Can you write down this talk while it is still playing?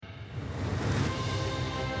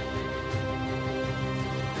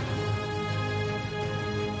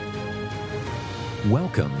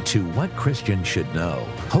Welcome to What Christians Should Know,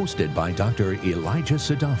 hosted by Dr. Elijah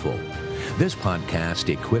Sadafel. This podcast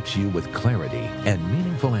equips you with clarity and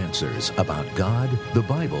meaningful answers about God, the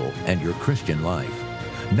Bible, and your Christian life.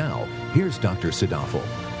 Now, here's Dr. Sadafel.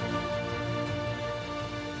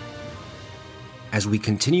 As we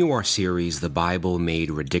continue our series, The Bible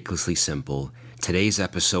Made Ridiculously Simple, today's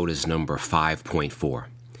episode is number 5.4.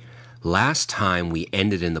 Last time we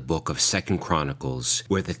ended in the book of 2 Chronicles,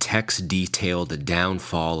 where the text detailed the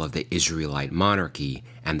downfall of the Israelite monarchy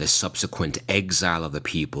and the subsequent exile of the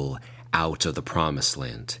people out of the Promised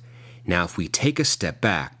Land. Now, if we take a step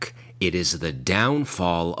back, it is the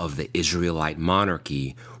downfall of the Israelite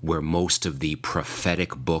monarchy where most of the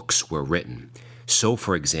prophetic books were written. So,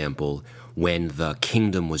 for example, when the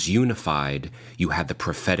kingdom was unified, you had the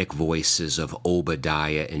prophetic voices of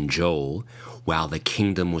Obadiah and Joel. While the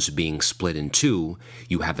kingdom was being split in two,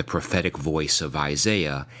 you had the prophetic voice of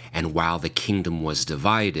Isaiah. And while the kingdom was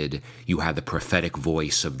divided, you had the prophetic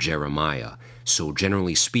voice of Jeremiah. So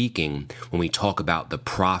generally speaking, when we talk about the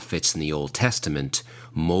prophets in the Old Testament,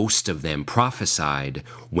 most of them prophesied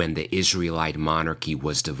when the Israelite monarchy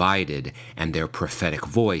was divided, and their prophetic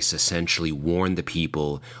voice essentially warned the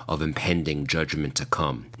people of impending judgment to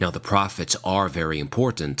come. Now, the prophets are very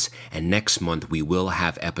important, and next month we will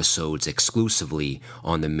have episodes exclusively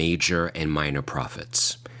on the major and minor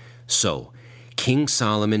prophets. So, King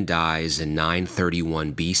Solomon dies in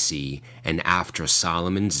 931 BC, and after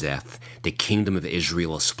Solomon's death, the kingdom of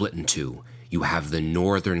Israel is split in two. You have the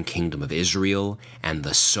northern kingdom of Israel and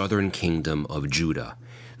the southern kingdom of Judah.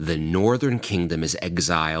 The northern kingdom is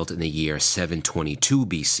exiled in the year 722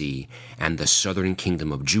 BC, and the southern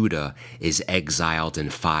kingdom of Judah is exiled in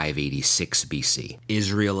 586 BC.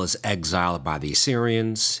 Israel is exiled by the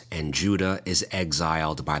Assyrians, and Judah is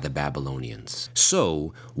exiled by the Babylonians.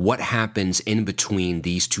 So, what happens in between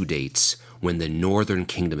these two dates when the northern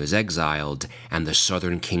kingdom is exiled and the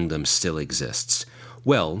southern kingdom still exists?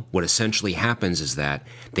 Well, what essentially happens is that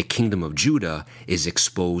the kingdom of Judah is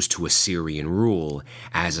exposed to Assyrian rule,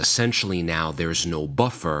 as essentially now there's no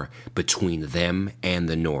buffer between them and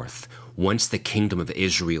the north. Once the kingdom of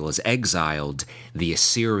Israel is exiled, the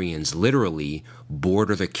Assyrians literally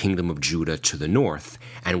border the kingdom of Judah to the north,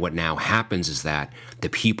 and what now happens is that the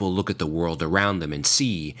people look at the world around them and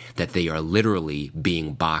see that they are literally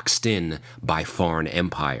being boxed in by foreign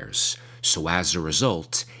empires. So as a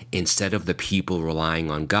result, instead of the people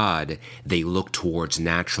relying on God, they look towards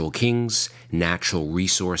natural kings, natural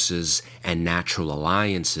resources, and natural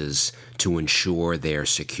alliances to ensure their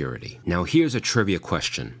security. Now here's a trivia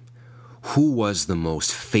question. Who was the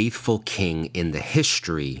most faithful king in the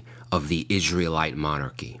history of the Israelite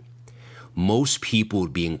monarchy? Most people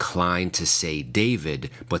would be inclined to say David,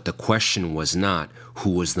 but the question was not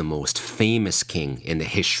who was the most famous king in the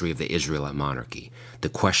history of the Israelite monarchy. The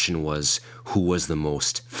question was who was the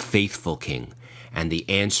most faithful king, and the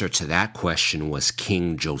answer to that question was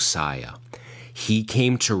King Josiah. He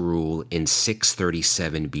came to rule in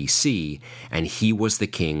 637 BC, and he was the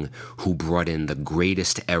king who brought in the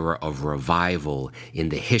greatest era of revival in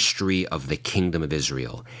the history of the kingdom of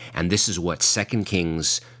Israel. And this is what 2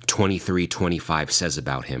 Kings 23:25 says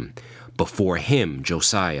about him. Before him,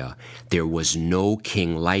 Josiah, there was no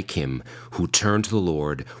king like him who turned to the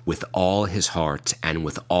Lord with all his heart and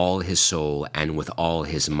with all his soul and with all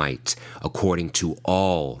his might, according to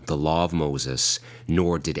all the law of Moses,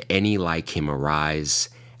 nor did any like him arise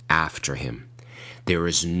after him. There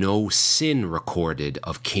is no sin recorded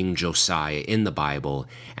of King Josiah in the Bible,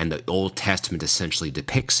 and the Old Testament essentially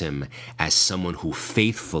depicts him as someone who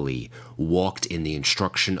faithfully walked in the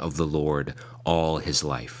instruction of the Lord all his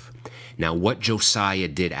life. Now, what Josiah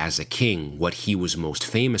did as a king, what he was most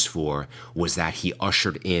famous for, was that he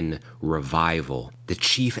ushered in revival. The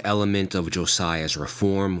chief element of Josiah's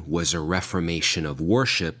reform was a reformation of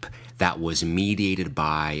worship that was mediated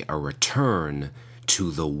by a return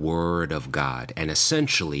to the Word of God. And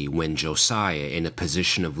essentially, when Josiah, in a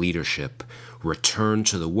position of leadership, returned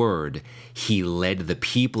to the Word, he led the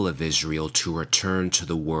people of Israel to return to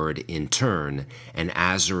the Word in turn, and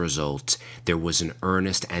as a result, there was an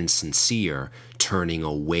earnest and sincere turning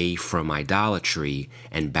away from idolatry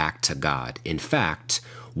and back to God. In fact,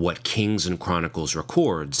 what Kings and Chronicles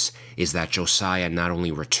records is that Josiah not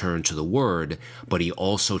only returned to the Word, but he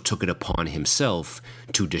also took it upon himself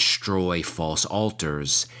to destroy false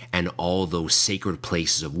altars and all those sacred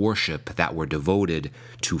places of worship that were devoted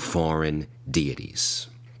to foreign deities.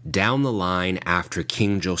 Down the line after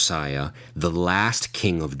King Josiah, the last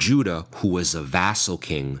king of Judah, who was a vassal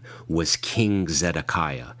king, was King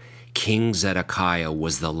Zedekiah. King Zedekiah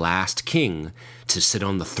was the last king to sit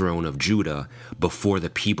on the throne of Judah before the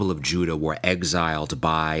people of Judah were exiled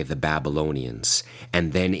by the Babylonians.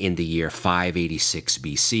 And then in the year 586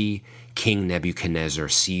 BC, King Nebuchadnezzar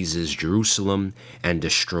seizes Jerusalem and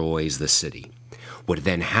destroys the city. What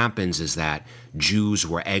then happens is that Jews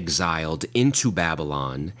were exiled into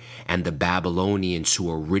Babylon, and the Babylonians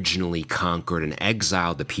who originally conquered and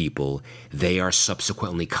exiled the people, they are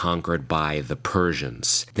subsequently conquered by the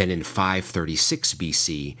Persians. Then in 536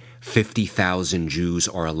 BC, 50,000 Jews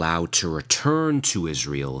are allowed to return to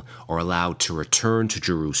Israel, or allowed to return to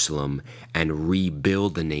Jerusalem and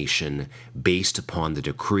rebuild the nation based upon the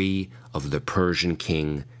decree of the Persian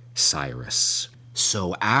king Cyrus.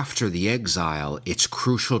 So after the exile, it's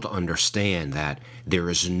crucial to understand that there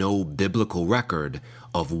is no biblical record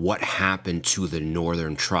of what happened to the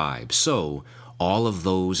northern tribes. So all of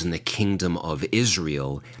those in the kingdom of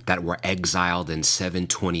Israel that were exiled in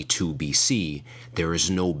 722 BC, there is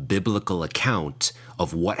no biblical account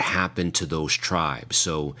of what happened to those tribes.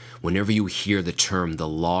 So whenever you hear the term the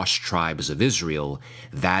lost tribes of Israel,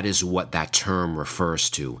 that is what that term refers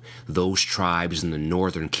to. Those tribes in the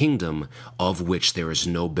northern kingdom of which there is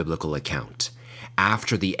no biblical account.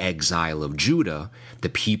 After the exile of Judah, the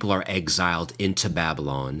people are exiled into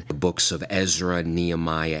Babylon. The books of Ezra,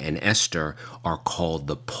 Nehemiah, and Esther are called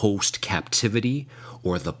the post-captivity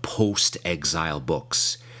or the post-exile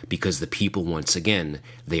books, because the people, once again,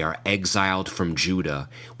 they are exiled from Judah.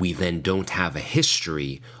 We then don't have a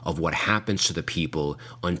history of what happens to the people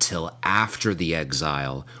until after the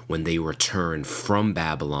exile, when they return from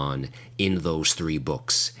Babylon in those three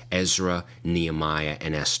books, Ezra, Nehemiah,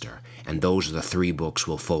 and Esther. And those are the three books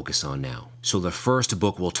we'll focus on now. So the first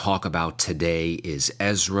book we'll talk about today is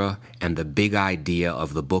Ezra, and the big idea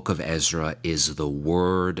of the book of Ezra is the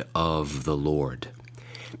word of the Lord.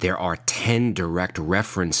 There are 10 direct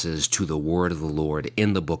references to the word of the Lord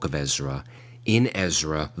in the book of Ezra. In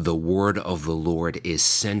Ezra, the word of the Lord is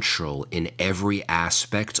central in every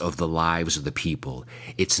aspect of the lives of the people.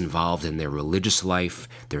 It's involved in their religious life,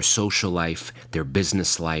 their social life, their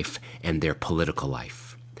business life, and their political life.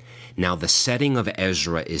 Now, the setting of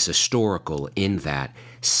Ezra is historical in that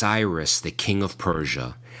Cyrus, the king of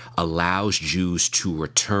Persia, allows Jews to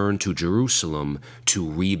return to Jerusalem to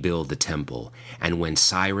rebuild the temple. And when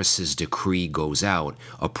Cyrus's decree goes out,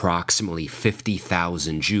 approximately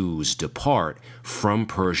 50,000 Jews depart from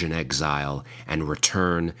Persian exile and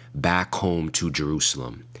return back home to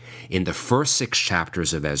Jerusalem. In the first 6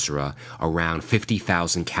 chapters of Ezra, around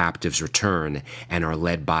 50,000 captives return and are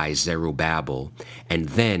led by Zerubbabel. And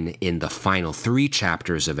then in the final 3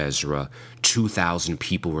 chapters of Ezra, 2,000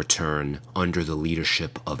 people return under the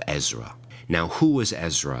leadership of Ezra. Now, who was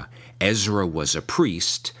Ezra? Ezra was a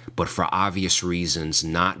priest, but for obvious reasons,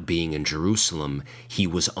 not being in Jerusalem, he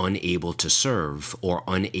was unable to serve or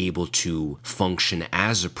unable to function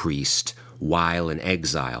as a priest while in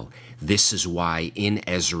exile. This is why in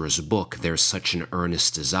Ezra's book there's such an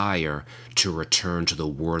earnest desire to return to the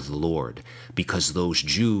word of the Lord, because those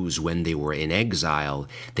Jews, when they were in exile,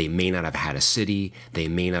 they may not have had a city, they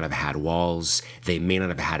may not have had walls, they may not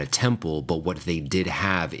have had a temple, but what they did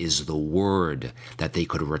have is the word that they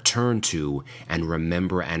could return to and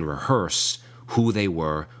remember and rehearse who they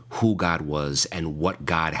were, who God was, and what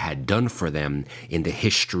God had done for them in the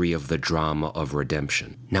history of the drama of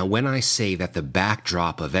redemption. Now, when I say that the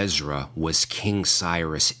backdrop of Ezra was King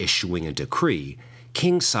Cyrus issuing a decree,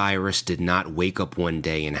 King Cyrus did not wake up one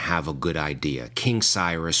day and have a good idea. King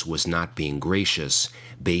Cyrus was not being gracious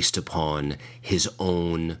based upon his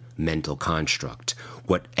own mental construct.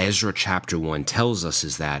 What Ezra chapter 1 tells us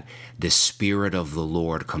is that the Spirit of the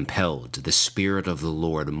Lord compelled, the Spirit of the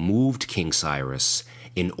Lord moved King Cyrus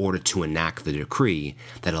in order to enact the decree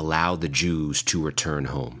that allowed the Jews to return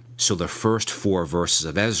home. So the first 4 verses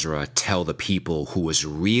of Ezra tell the people who was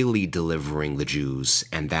really delivering the Jews,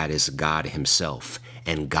 and that is God himself.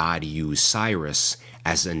 And God used Cyrus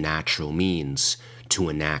as a natural means to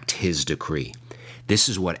enact his decree. This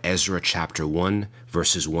is what Ezra chapter 1,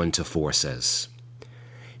 verses 1 to 4 says.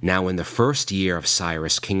 Now in the first year of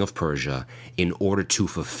Cyrus, king of Persia, in order to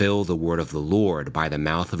fulfill the word of the Lord by the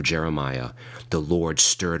mouth of Jeremiah, the Lord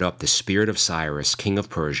stirred up the spirit of Cyrus, king of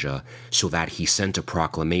Persia, so that he sent a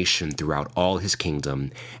proclamation throughout all his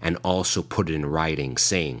kingdom, and also put it in writing,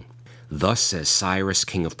 saying, Thus says Cyrus,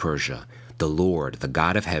 king of Persia, the Lord, the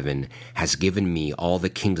God of heaven, has given me all the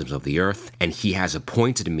kingdoms of the earth, and he has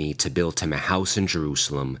appointed me to build him a house in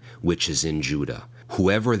Jerusalem, which is in Judah.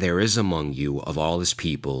 Whoever there is among you of all his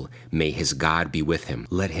people, may his God be with him.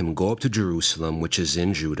 Let him go up to Jerusalem, which is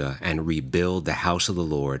in Judah, and rebuild the house of the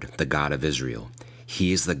Lord, the God of Israel.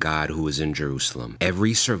 He is the God who is in Jerusalem.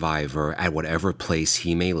 Every survivor at whatever place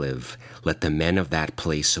he may live, let the men of that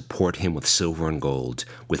place support him with silver and gold,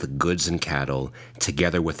 with goods and cattle,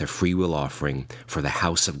 together with a freewill offering for the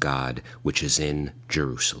house of God, which is in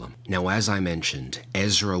Jerusalem. Now, as I mentioned,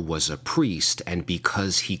 Ezra was a priest, and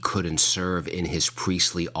because he couldn't serve in his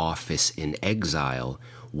priestly office in exile,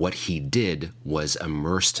 what he did was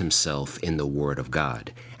immersed himself in the Word of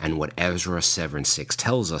God. And what Ezra 7:6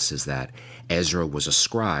 tells us is that Ezra was a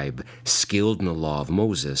scribe, skilled in the law of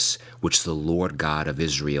Moses, which the Lord God of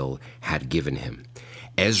Israel had given him.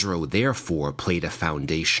 Ezra, therefore, played a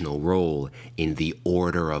foundational role in the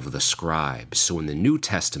order of the scribes. So in the New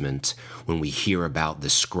Testament, when we hear about the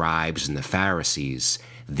scribes and the Pharisees,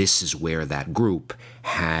 this is where that group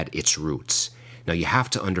had its roots. Now, you have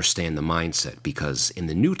to understand the mindset, because in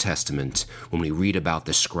the New Testament, when we read about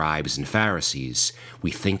the scribes and Pharisees, we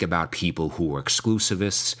think about people who were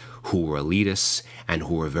exclusivists, who were elitists, and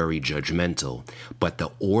who were very judgmental. But the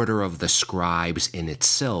order of the scribes in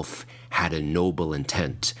itself had a noble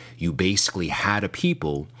intent. You basically had a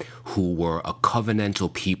people who were a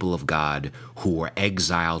covenantal people of God, who were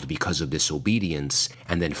exiled because of disobedience,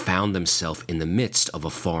 and then found themselves in the midst of a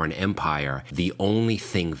foreign empire. The only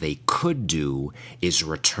thing they could do is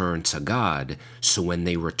return to God. So when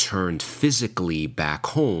they returned physically back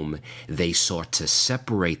home, they sought to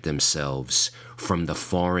separate themselves from the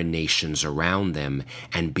foreign nations around them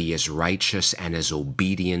and be as righteous and as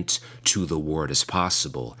obedient to the word as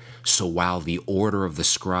possible. So while the order of the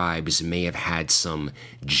scribes may have had some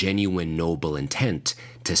genuine noble intent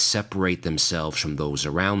to separate themselves from those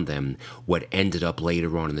around them, what ended up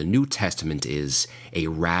later on in the New Testament is a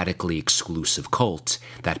radically exclusive cult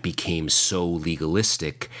that became so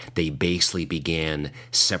legalistic, they basically began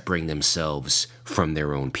separating themselves from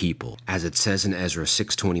their own people. As it says in Ezra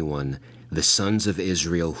 6:21, the sons of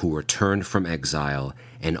Israel who returned from exile,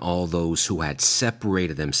 and all those who had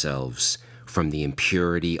separated themselves from the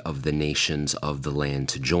impurity of the nations of the land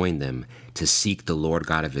to join them, to seek the Lord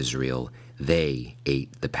God of Israel, they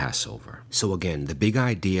ate the Passover. So again, the big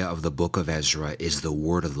idea of the book of Ezra is the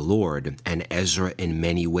word of the Lord, and Ezra in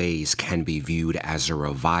many ways can be viewed as a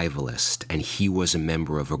revivalist, and he was a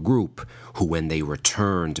member of a group who, when they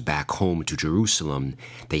returned back home to Jerusalem,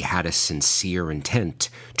 they had a sincere intent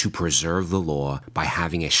to preserve the law by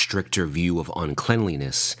having a stricter view of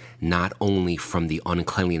uncleanliness, not only from the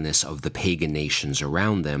uncleanliness of the pagan nations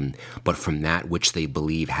around them, but from that which they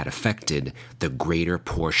believe had affected the greater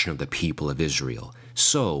portion of the people of Israel.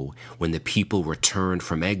 So, when the people returned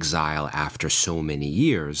from exile after so many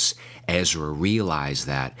years, Ezra realized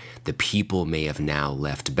that the people may have now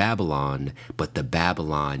left Babylon, but the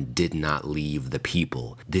Babylon did not leave the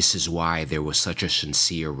people. This is why there was such a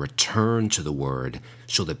sincere return to the word,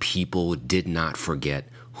 so the people did not forget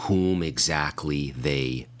whom exactly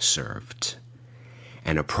they served.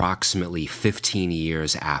 And approximately 15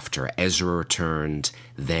 years after Ezra returned,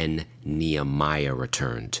 then Nehemiah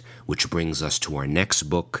returned, which brings us to our next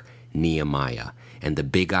book, Nehemiah. And the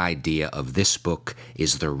big idea of this book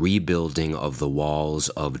is the rebuilding of the walls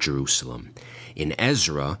of Jerusalem. In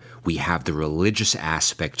Ezra, we have the religious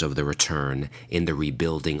aspect of the return in the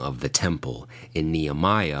rebuilding of the temple. In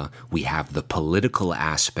Nehemiah, we have the political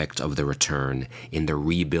aspect of the return in the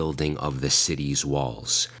rebuilding of the city's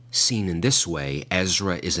walls. Seen in this way,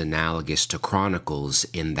 Ezra is analogous to Chronicles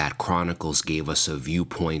in that Chronicles gave us a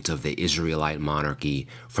viewpoint of the Israelite monarchy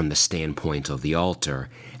from the standpoint of the altar,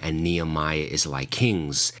 and Nehemiah is like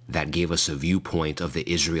Kings that gave us a viewpoint of the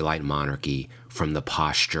Israelite monarchy from the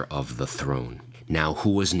posture of the throne. Now, who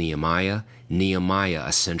was Nehemiah? Nehemiah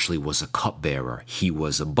essentially was a cupbearer. He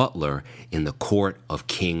was a butler in the court of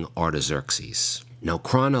King Artaxerxes. Now,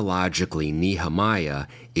 chronologically, Nehemiah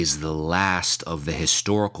is the last of the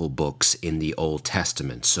historical books in the Old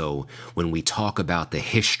Testament. So when we talk about the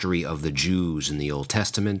history of the Jews in the Old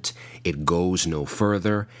Testament, it goes no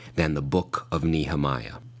further than the book of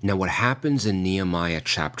Nehemiah. Now, what happens in Nehemiah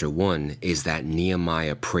chapter 1 is that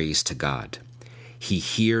Nehemiah prays to God. He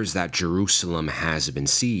hears that Jerusalem has been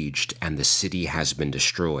sieged and the city has been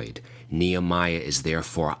destroyed. Nehemiah is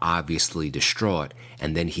therefore obviously distraught,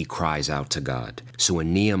 and then he cries out to God. So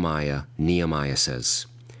in Nehemiah says,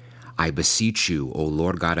 I beseech you, O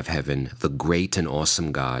Lord God of heaven, the great and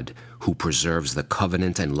awesome God, who preserves the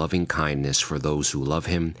covenant and loving kindness for those who love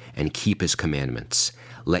him and keep his commandments.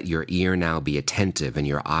 Let your ear now be attentive and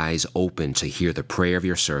your eyes open to hear the prayer of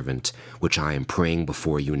your servant, which I am praying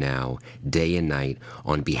before you now, day and night,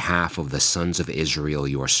 on behalf of the sons of Israel,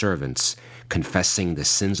 your servants, confessing the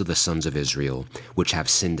sins of the sons of Israel, which have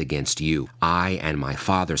sinned against you. I and my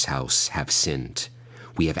father's house have sinned.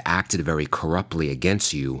 We have acted very corruptly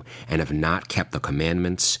against you, and have not kept the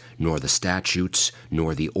commandments, nor the statutes,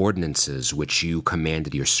 nor the ordinances which you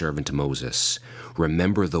commanded your servant Moses.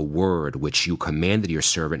 Remember the word which you commanded your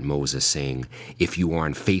servant Moses, saying, If you are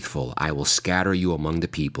unfaithful, I will scatter you among the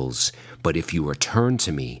peoples. But if you return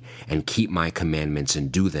to me, and keep my commandments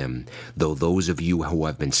and do them, though those of you who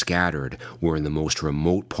have been scattered were in the most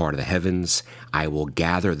remote part of the heavens, I will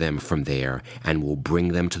gather them from there, and will bring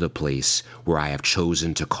them to the place where I have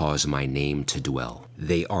chosen to cause my name to dwell.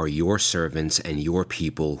 They are your servants and your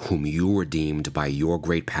people, whom you redeemed by your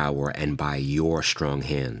great power and by your strong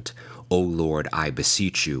hand. O Lord, I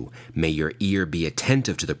beseech you, may your ear be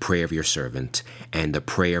attentive to the prayer of your servant, and the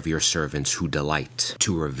prayer of your servants who delight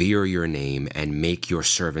to revere your name, and make your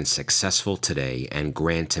servant successful today, and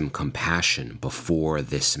grant him compassion before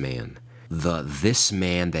this man. This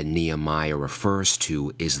man that Nehemiah refers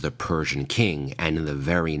to is the Persian king, and in the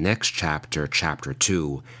very next chapter, chapter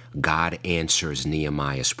 2, God answers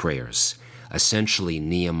Nehemiah's prayers. Essentially,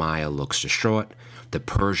 Nehemiah looks distraught. The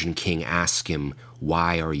Persian king asks him,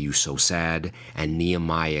 Why are you so sad? And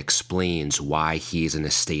Nehemiah explains why he is in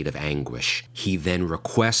a state of anguish. He then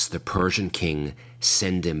requests the Persian king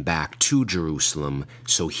send him back to Jerusalem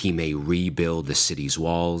so he may rebuild the city's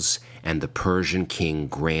walls, and the Persian king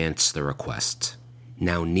grants the request.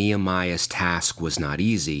 Now, Nehemiah's task was not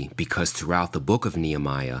easy, because throughout the book of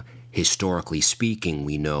Nehemiah, historically speaking,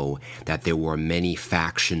 we know that there were many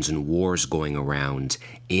factions and wars going around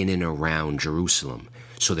in and around Jerusalem.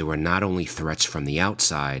 So there were not only threats from the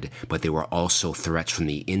outside, but there were also threats from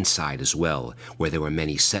the inside as well, where there were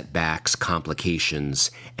many setbacks,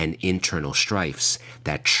 complications, and internal strifes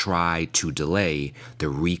that tried to delay the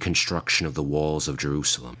reconstruction of the walls of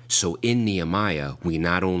Jerusalem. So in Nehemiah, we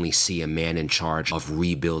not only see a man in charge of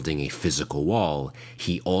rebuilding a physical wall,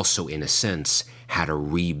 he also, in a sense, had to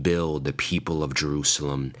rebuild the people of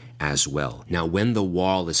Jerusalem as well. Now, when the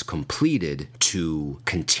wall is completed, to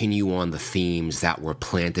continue on the themes that were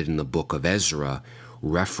planted in the book of Ezra,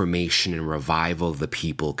 reformation and revival of the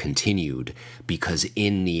people continued, because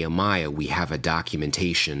in Nehemiah we have a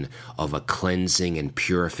documentation of a cleansing and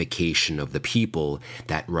purification of the people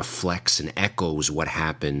that reflects and echoes what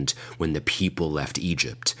happened when the people left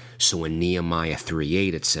Egypt. So in Nehemiah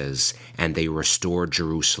 3:8 it says, And they restored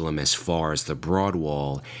Jerusalem as far as the broad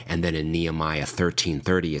wall. And then in Nehemiah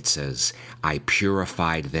 13:30 it says, I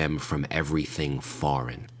purified them from everything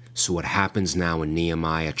foreign. So what happens now in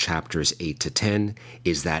Nehemiah chapters 8 to 10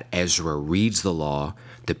 is that Ezra reads the law,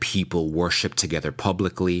 the people worship together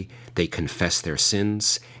publicly, they confess their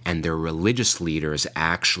sins, and their religious leaders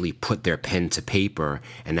actually put their pen to paper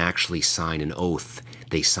and actually sign an oath.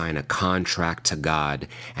 They sign a contract to God,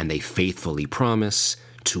 and they faithfully promise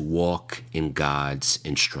to walk in God's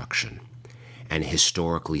instruction. And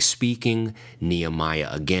historically speaking, Nehemiah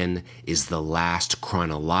again is the last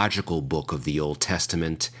chronological book of the Old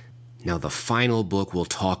Testament. Now, the final book we'll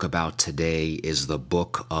talk about today is the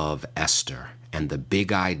book of Esther. And the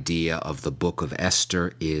big idea of the book of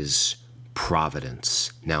Esther is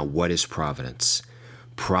providence. Now, what is providence?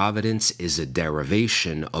 Providence is a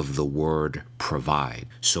derivation of the word provide.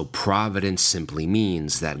 So providence simply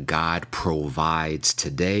means that God provides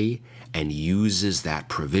today and uses that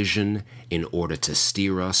provision in order to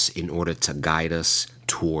steer us, in order to guide us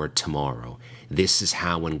toward tomorrow. This is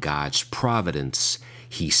how in God's providence,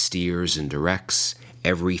 He steers and directs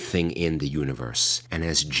everything in the universe. And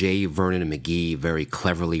as J. Vernon McGee very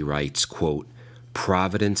cleverly writes, quote,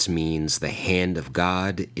 providence means the hand of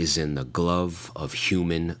God is in the glove of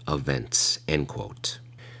human events, end quote.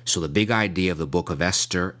 So the big idea of the book of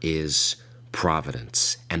Esther is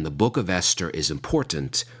providence. And the book of Esther is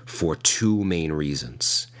important for two main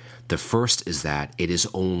reasons. The first is that it is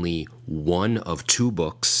only one of two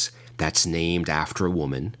books that's named after a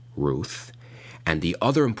woman, Ruth. And the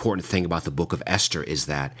other important thing about the book of Esther is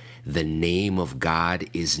that the name of God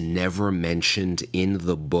is never mentioned in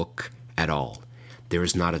the book at all. There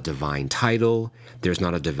is not a divine title, there's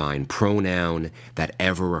not a divine pronoun that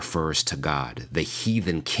ever refers to God. The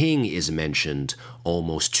heathen king is mentioned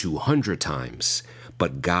almost 200 times,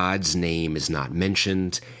 but God's name is not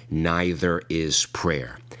mentioned, neither is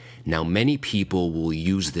prayer. Now, many people will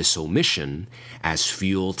use this omission as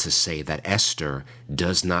fuel to say that Esther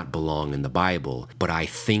does not belong in the Bible, but I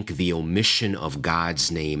think the omission of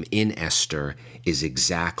God's name in Esther is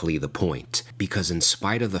exactly the point, because in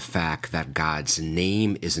spite of the fact that God's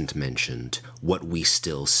name isn't mentioned, what we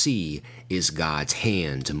still see is God's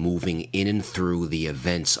hand moving in and through the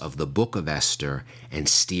events of the book of Esther and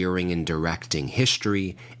steering and directing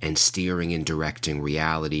history and steering and directing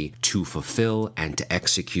reality to fulfill and to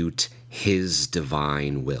execute His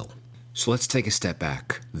divine will. So let's take a step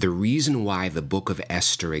back. The reason why the book of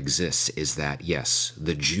Esther exists is that, yes,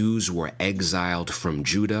 the Jews were exiled from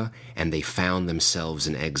Judah and they found themselves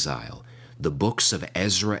in exile. The books of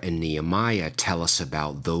Ezra and Nehemiah tell us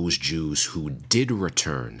about those Jews who did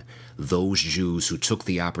return, those Jews who took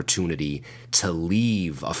the opportunity to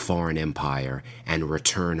leave a foreign empire and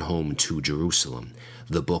return home to Jerusalem.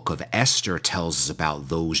 The book of Esther tells us about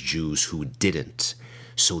those Jews who didn't.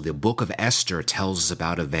 So the book of Esther tells us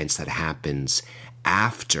about events that happens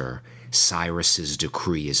after Cyrus's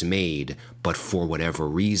decree is made, but for whatever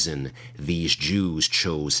reason, these Jews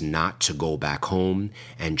chose not to go back home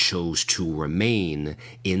and chose to remain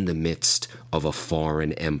in the midst of a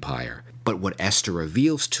foreign empire. But what Esther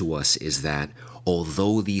reveals to us is that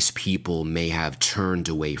although these people may have turned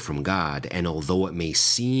away from God, and although it may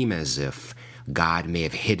seem as if God may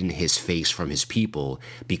have hidden his face from his people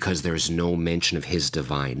because there's no mention of his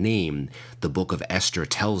divine name, the book of Esther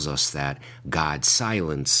tells us that God's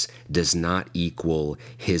silence does not equal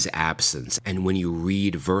his absence. And when you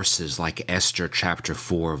read verses like Esther chapter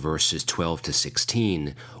 4, verses 12 to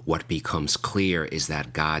 16, what becomes clear is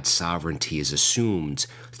that God's sovereignty is assumed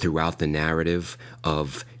throughout the narrative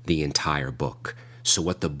of the entire book. So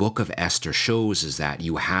what the book of Esther shows is that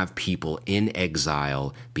you have people in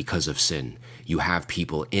exile because of sin. You have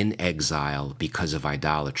people in exile because of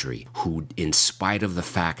idolatry, who, in spite of the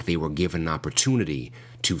fact they were given an opportunity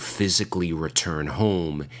to physically return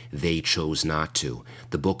home, they chose not to.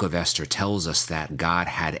 The book of Esther tells us that God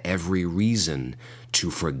had every reason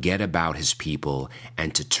to forget about his people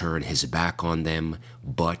and to turn his back on them,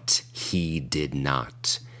 but he did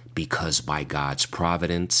not. Because by God's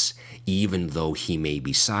providence, even though he may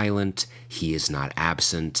be silent, he is not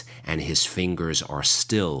absent, and his fingers are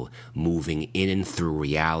still moving in and through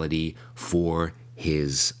reality for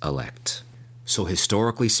his elect. So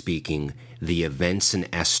historically speaking, the events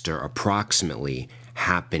in Esther approximately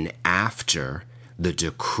happen after the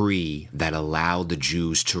decree that allowed the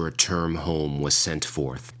Jews to return home was sent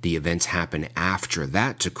forth. The events happen after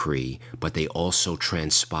that decree, but they also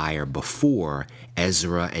transpire before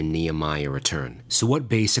Ezra and Nehemiah return. So what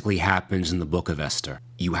basically happens in the book of Esther?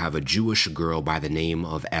 You have a Jewish girl by the name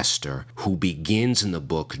of Esther who begins in the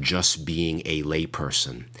book just being a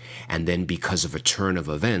layperson. And then because of a turn of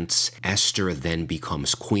events, Esther then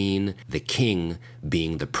becomes queen, the king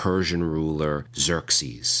being the Persian ruler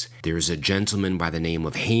Xerxes. There's a gentleman by the name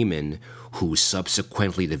of Haman who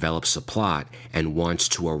subsequently develops a plot and wants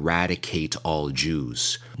to eradicate all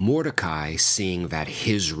Jews. Mordecai, seeing that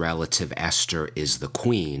his relative Esther is the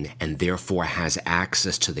queen and therefore has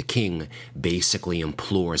access to the king, basically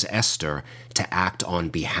implores Esther to act on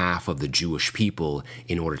behalf of the Jewish people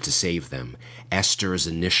in order to save them. Esther is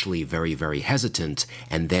initially very, very hesitant,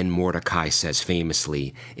 and then Mordecai says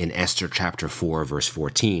famously in Esther chapter 4, verse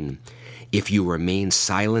 14, "If you remain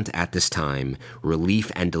silent at this time,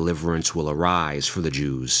 relief and deliverance will arise for the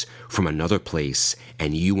Jews from another place,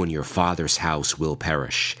 and you and your father's house will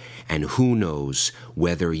perish. And who knows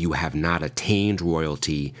whether you have not attained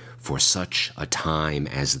royalty for such a time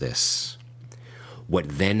as this?"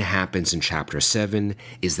 What then happens in chapter 7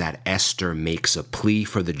 is that Esther makes a plea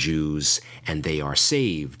for the Jews and they are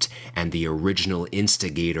saved, and the original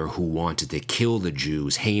instigator who wanted to kill the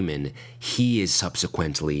Jews, Haman, he is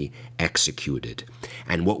subsequently executed.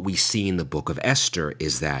 And what we see in the book of Esther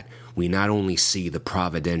is that we not only see the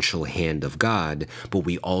providential hand of God, but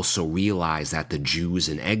we also realize that the Jews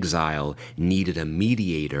in exile needed a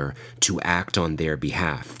mediator to act on their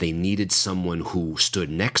behalf. They needed someone who stood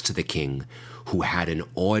next to the king, who had an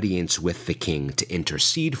audience with the king to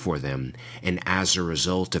intercede for them, and as a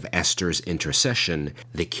result of Esther's intercession,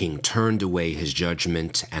 the king turned away his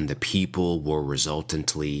judgment and the people were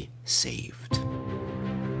resultantly saved.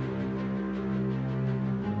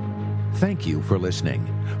 Thank you for listening.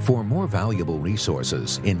 For more valuable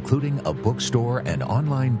resources, including a bookstore and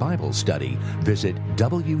online Bible study, visit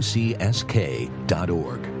wcsk.org.